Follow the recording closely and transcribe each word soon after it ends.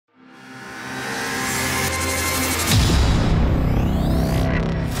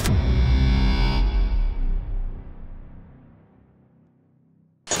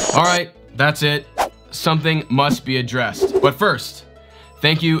that's it. Something must be addressed. But first,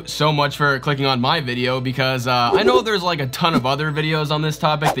 thank you so much for clicking on my video, because I know there's like a ton of other videos on this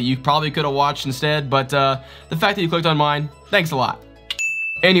topic that you probably could have watched instead, but the fact that you clicked on mine, thanks a lot.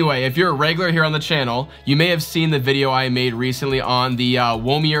 Anyway, if you're a regular here on the channel, you may have seen the video I made recently on the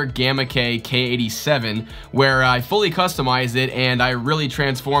Womier Gamakay K87, where I fully customized it and I really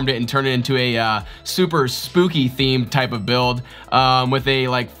transformed it and turned it into a super spooky themed type of build with a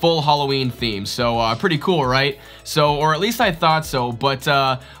like full Halloween theme. So pretty cool, right? So, or at least I thought so, but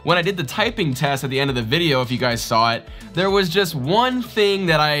when I did the typing test at the end of the video, if you guys saw it, there was just one thing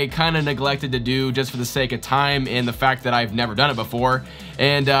that I kind of neglected to do just for the sake of time and the fact that I've never done it before.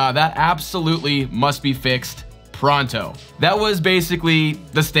 And that absolutely must be fixed pronto. That was basically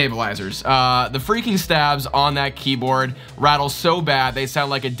the stabilizers. The freaking stabs on that keyboard rattle so bad they sound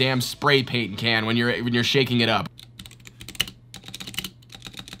like a damn spray paint can when you're shaking it up.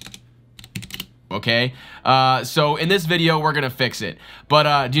 Okay, so in this video we're gonna fix it.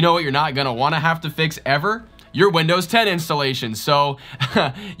 But do you know what you're not gonna want to have to fix ever? Your Windows 10 installation. So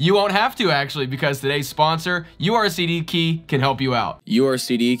you won't have to actually, because today's sponsor, URCD Key, can help you out.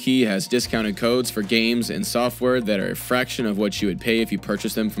 URCD Key has discounted codes for games and software that are a fraction of what you would pay if you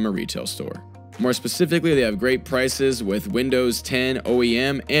purchased them from a retail store. More specifically, they have great prices with Windows 10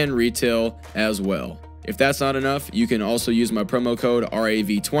 OEM and retail as well. If that's not enough, you can also use my promo code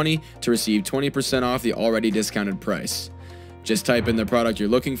RAV20 to receive 20% off the already discounted price. Just type in the product you're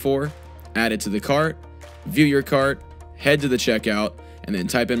looking for, add it to the cart, view your cart, head to the checkout, and then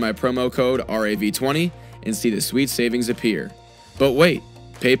type in my promo code RAV20 and see the sweet savings appear. But wait,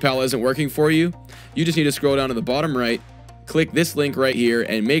 PayPal isn't working for you? You just need to scroll down to the bottom right, click this link right here,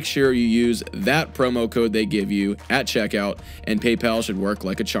 and make sure you use that promo code they give you at checkout, and PayPal should work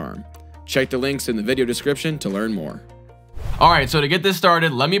like a charm. Check the links in the video description to learn more. Alright, so to get this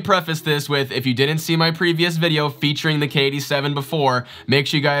started, let me preface this with, if you didn't see my previous video featuring the K87 before, make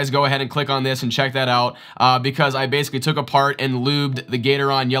sure you guys go ahead and click on this and check that out, because I basically took apart and lubed the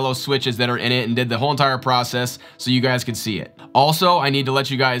Gatoron yellow switches that are in it and did the whole entire process so you guys could see it. Also, I need to let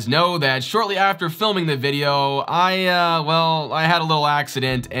you guys know that shortly after filming the video, I had a little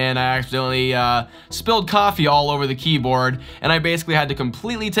accident and I accidentally spilled coffee all over the keyboard, and I basically had to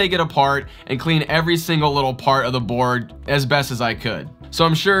completely take it apart and clean every single little part of the board as best as I could. So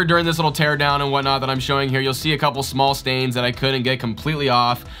I'm sure during this little teardown and whatnot that I'm showing here, you'll see a couple small stains that I couldn't get completely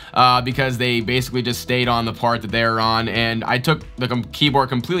off because they basically just stayed on the part that they're on, and I took the keyboard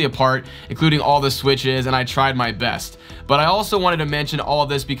completely apart, including all the switches, and I tried my best. But I also wanted to mention all of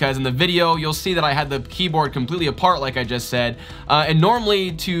this because in the video, you'll see that I had the keyboard completely apart like I just said, and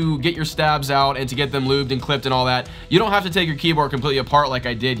normally to get your stabs out and to get them lubed and clipped and all that, you don't have to take your keyboard completely apart like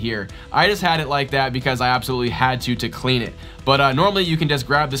I did here. I just had it like that because I absolutely had to clean it. But normally you can just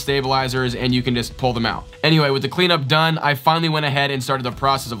grab the stabilizers and you can just pull them out. Anyway, with the cleanup done, I finally went ahead and started the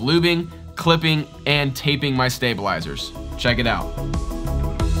process of lubing, clipping, and taping my stabilizers. Check it out.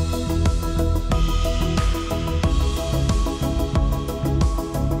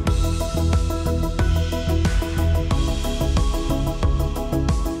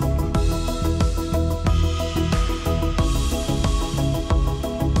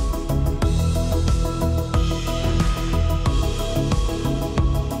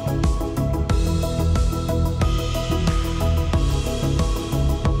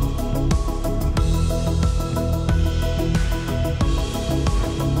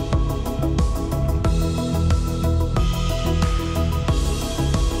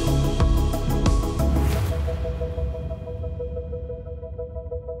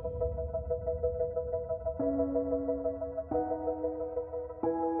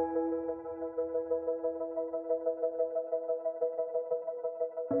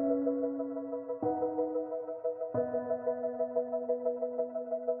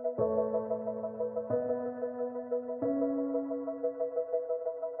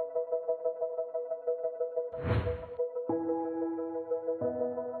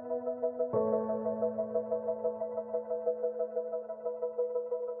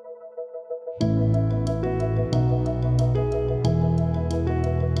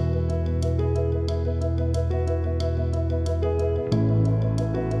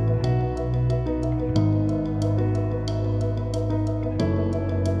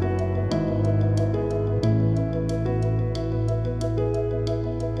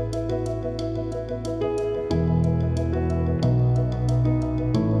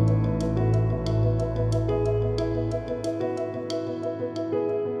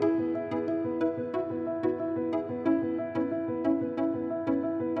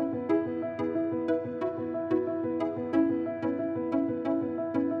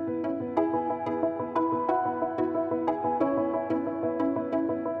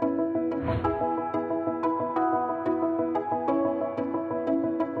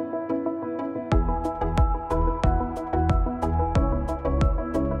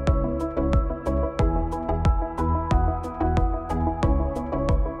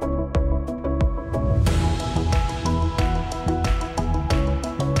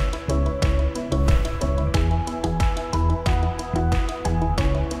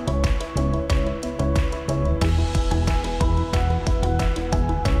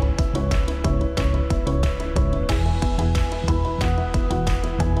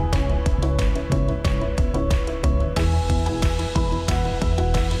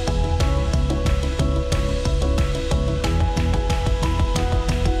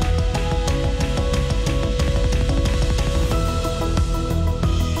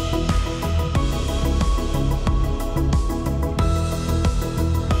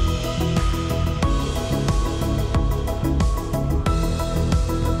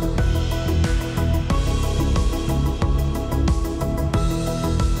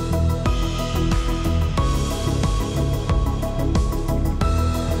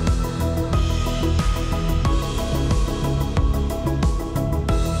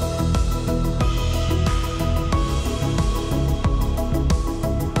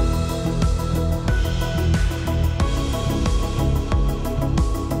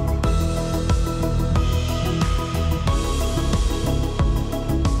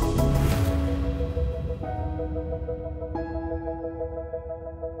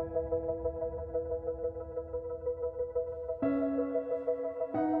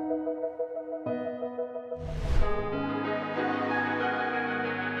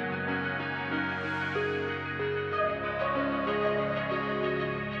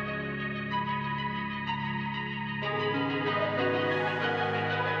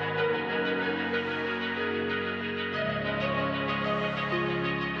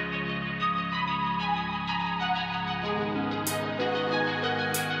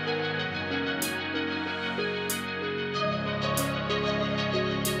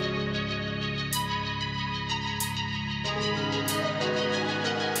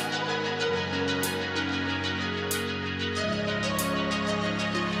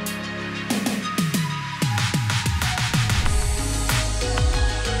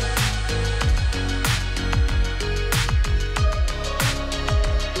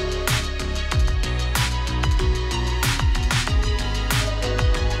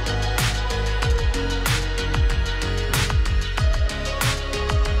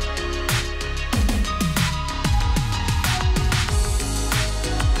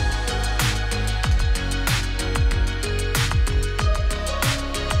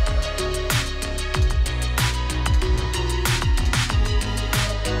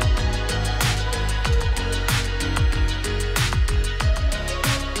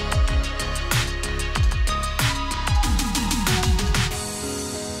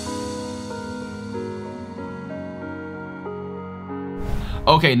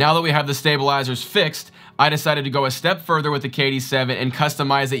 Okay, now that we have the stabilizers fixed, I decided to go a step further with the K87 and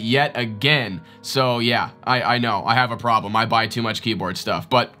customize it yet again. So yeah, I know, I have a problem. I buy too much keyboard stuff.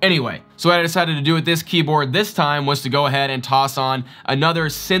 But anyway, so what I decided to do with this keyboard this time was to go ahead and toss on another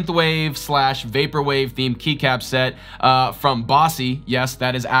synthwave / vaporwave themed keycap set from Bossy. Yes,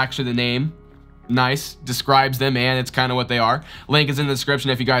 that is actually the name. Nice, describes them, and it's kind of what they are. Link is in the description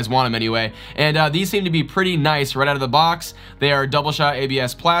if you guys want them anyway. And these seem to be pretty nice right out of the box. They are double shot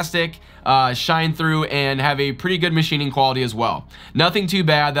ABS plastic, shine through, and have a pretty good machining quality as well. Nothing too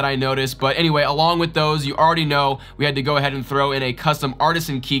bad that I noticed, but anyway, along with those, you already know we had to go ahead and throw in a custom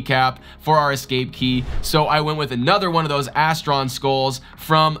artisan keycap for our escape key. So I went with another one of those Astron skulls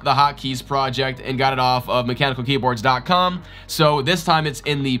from the Hotkeys project and got it off of mechanicalkeyboards.com. So this time it's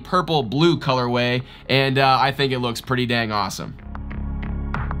in the purple blue colorway, and I think it looks pretty dang awesome.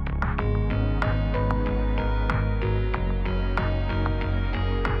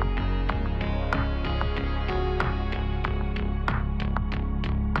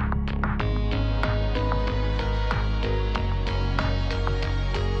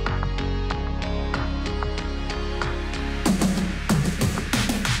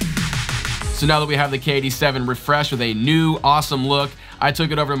 So now that we have the K87 refreshed with a new awesome look, I took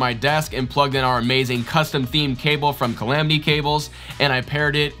it over to my desk and plugged in our amazing custom themed cable from Calamity Cables, and I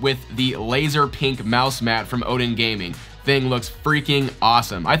paired it with the laser pink mouse mat from Odin Gaming. Thing looks freaking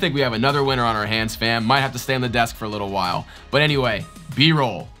awesome. I think we have another winner on our hands, fam. Might have to stay on the desk for a little while. But anyway,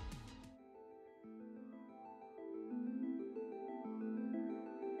 B-roll.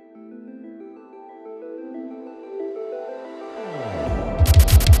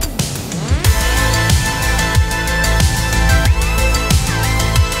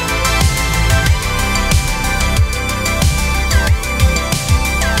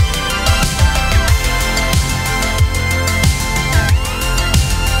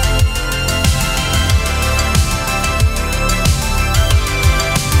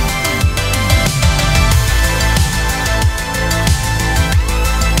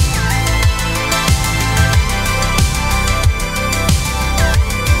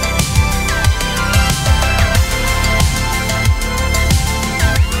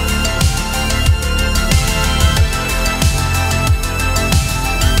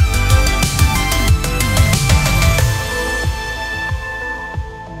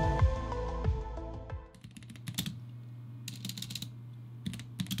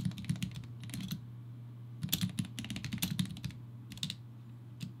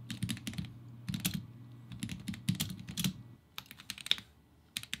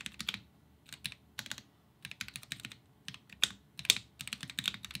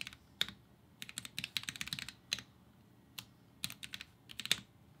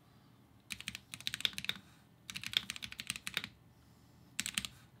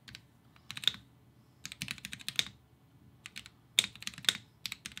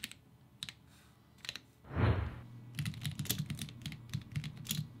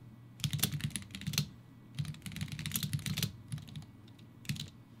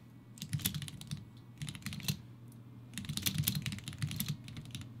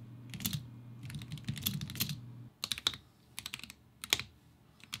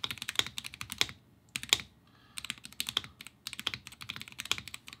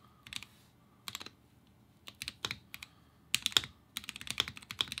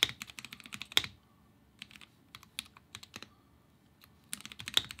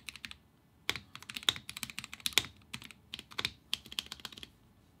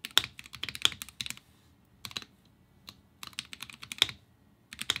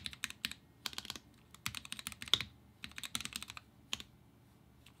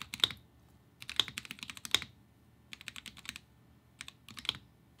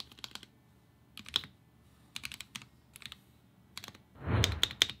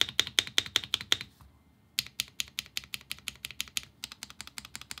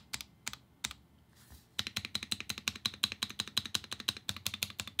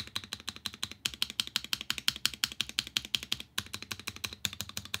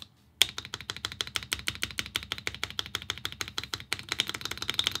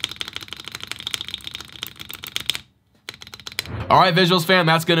 Alright Visuals fam,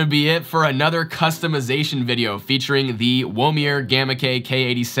 that's going to be it for another customization video featuring the Womier Gamakay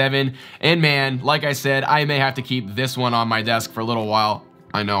K87. And man, like I said, I may have to keep this one on my desk for a little while.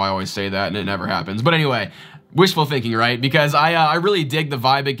 I know I always say that and it never happens. But anyway, Wishful thinking, right? Because I really dig the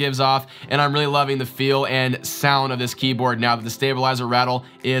vibe it gives off, and I'm really loving the feel and sound of this keyboard now that the stabilizer rattle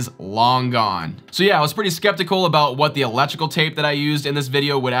is long gone. So yeah, I was pretty skeptical about what the electrical tape that I used in this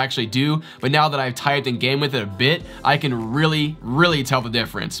video would actually do, but now that I've typed and gamed with it a bit, I can really tell the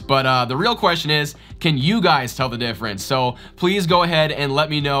difference. But the real question is, can you guys tell the difference? So please go ahead and let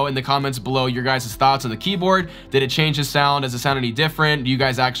me know in the comments below your guys' thoughts on the keyboard. Did it change the sound? Does it sound any different? Do you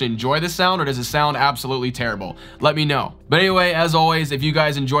guys actually enjoy the sound, or does it sound absolutely terrible? Let me know. But anyway, as always, if you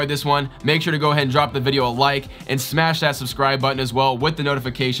guys enjoyed this one, make sure to go ahead and drop the video a like and smash that subscribe button as well with the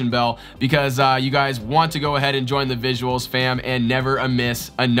notification bell, because you guys want to go ahead and join the visuals fam and never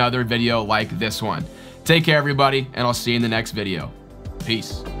miss another video like this one. Take care everybody, and I'll see you in the next video.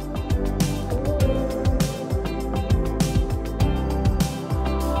 Peace.